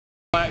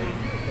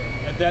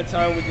At that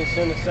time, we can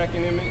send a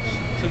second image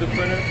to the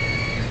printer.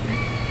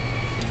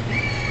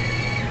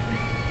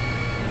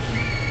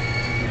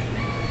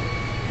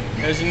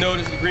 As you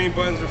notice, the green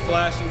buttons are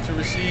flashing to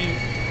receive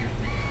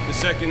the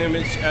second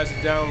image as a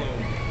download.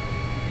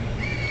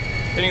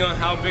 Depending on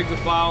how big the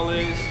file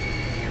is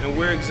and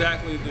where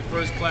exactly the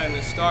first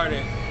platen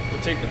started, will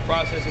take the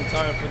processing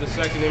time for the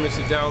second image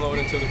to download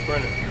into the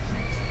printer.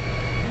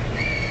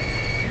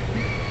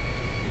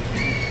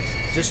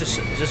 Is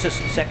this a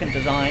second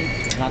design,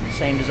 not the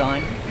same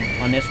design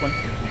on this one?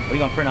 What are you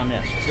going to print on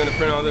this? It's going to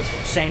print on this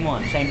one. Same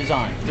one, same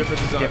design? Different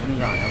design. Different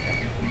design,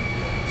 okay.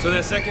 So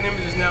that second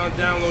image is now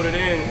downloaded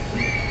in,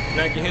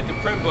 and I can hit the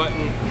print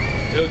button.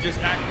 It'll just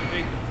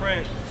activate the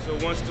print. So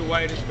once the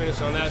white is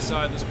finished on that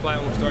side, this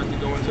platen will start to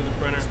go into the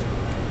printer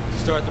to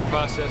start the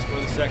process for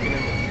the second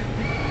image.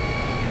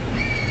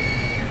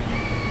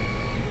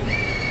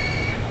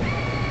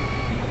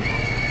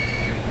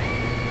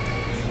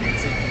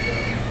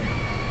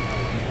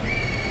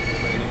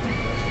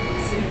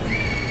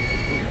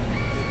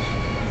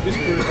 This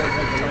prototype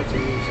has the lights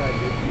on the inside.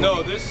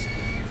 No, this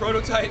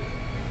prototype,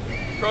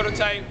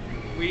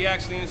 we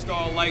actually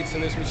install lights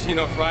in this machine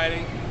on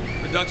Friday.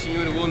 Production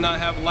unit will not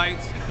have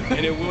lights,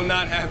 and it will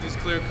not have this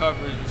clear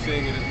cover as you're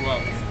seeing it as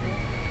well.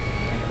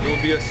 It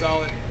will be a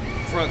solid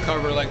front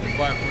cover like the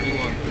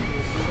 541.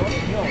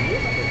 No,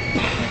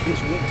 these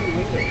two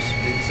windows.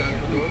 They decided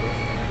to put the windows?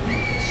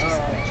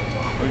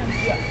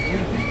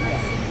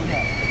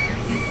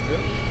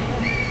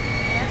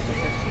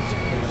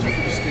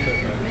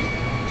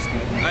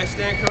 I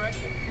stand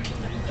corrected.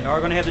 You are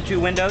going to have the two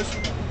windows?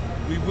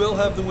 We will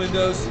have the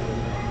windows.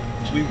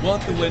 We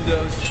want the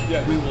windows.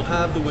 Yeah. We will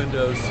have the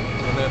windows.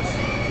 And that's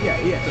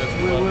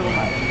We will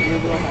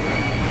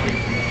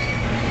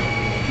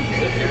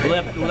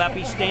have it. Will that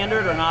be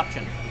standard or an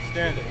option?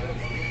 Standard.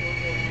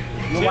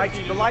 The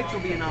lights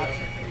will be an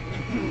option.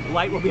 The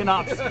light will be an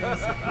option.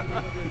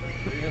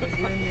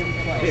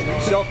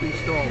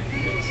 Self-installed.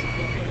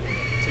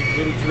 Take a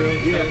little drill.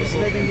 Yeah, this is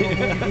like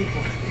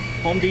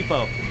Home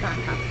Depot.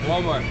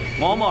 Walmart.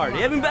 Walmart,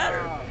 even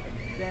better.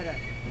 better.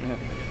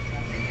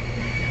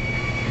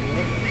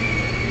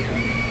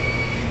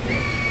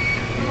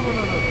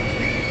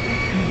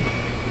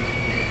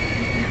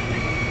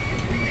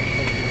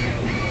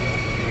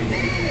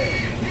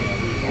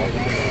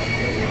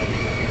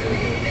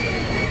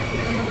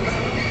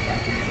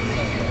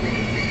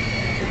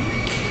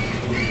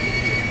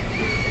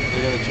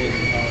 They're gonna change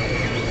the power.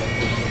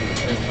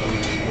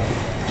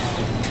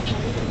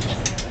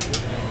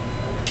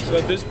 So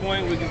at this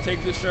point, we can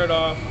take this shirt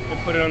off and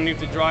put it underneath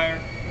the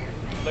dryer.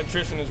 The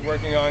electrician is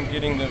working on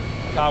getting the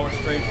power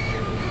straight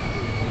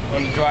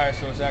on the dryer,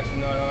 so it's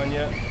actually not on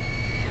yet.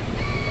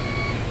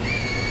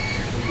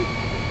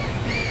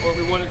 Or if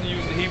we wanted to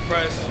use the heat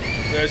press,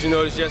 as you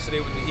noticed yesterday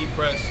with the heat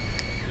press,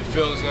 the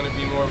fill is going to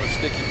be more of a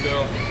sticky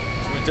fill.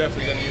 So we're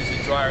definitely going to use the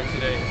dryer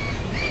today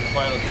for the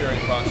final curing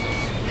process.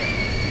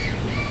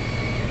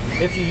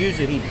 If you use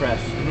a heat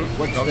press,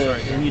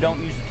 and you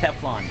don't use the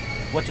Teflon,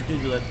 what's it do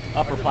to the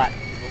upper plat?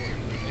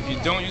 If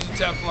you don't use the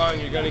Teflon,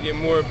 you're going to get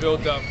more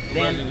built up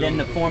Than the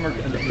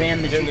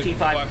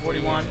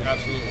GT-781?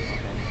 Absolutely.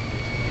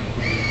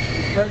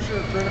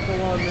 Pressure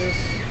critical on this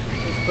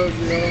as opposed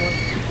to the other one?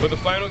 For the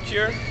final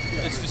cure,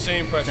 it's the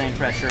same pressure. Same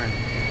pressure.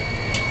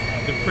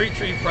 The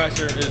pre-treat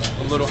pressure is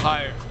a little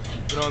higher,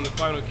 but on the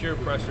final cure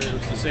pressure,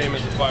 it's the same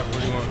as the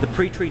 541. The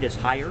pre-treat is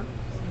higher?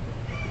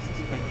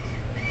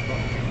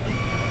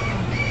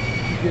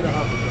 Get a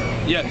hover.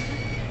 Yes.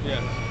 Yeah.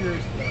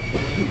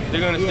 They're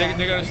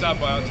gonna stop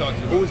by. I'll talk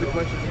to you. What was the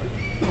question?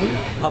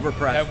 Hover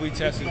press. Have we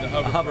tested the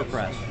hover? A hover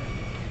press,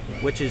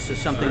 which is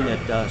something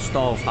that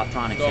Stahl's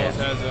Hoptronics Stalls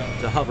has.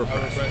 has a hover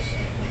press.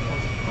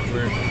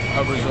 Where it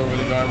hovers over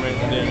the garment,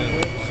 and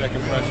then the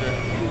second pressure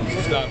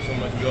stops so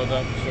much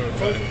buildup, sort of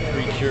try to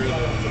pre-cure the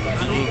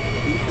ink.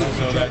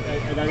 So that I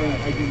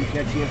didn't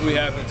catch you. we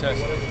haven't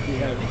tested. We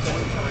haven't.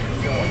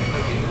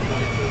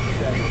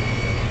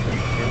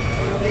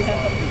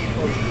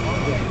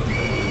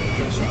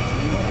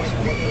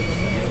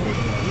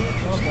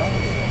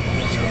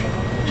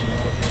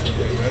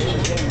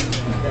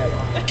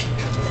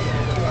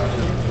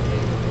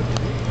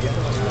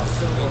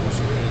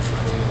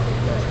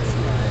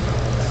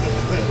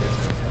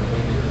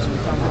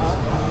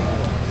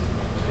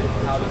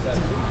 How does that?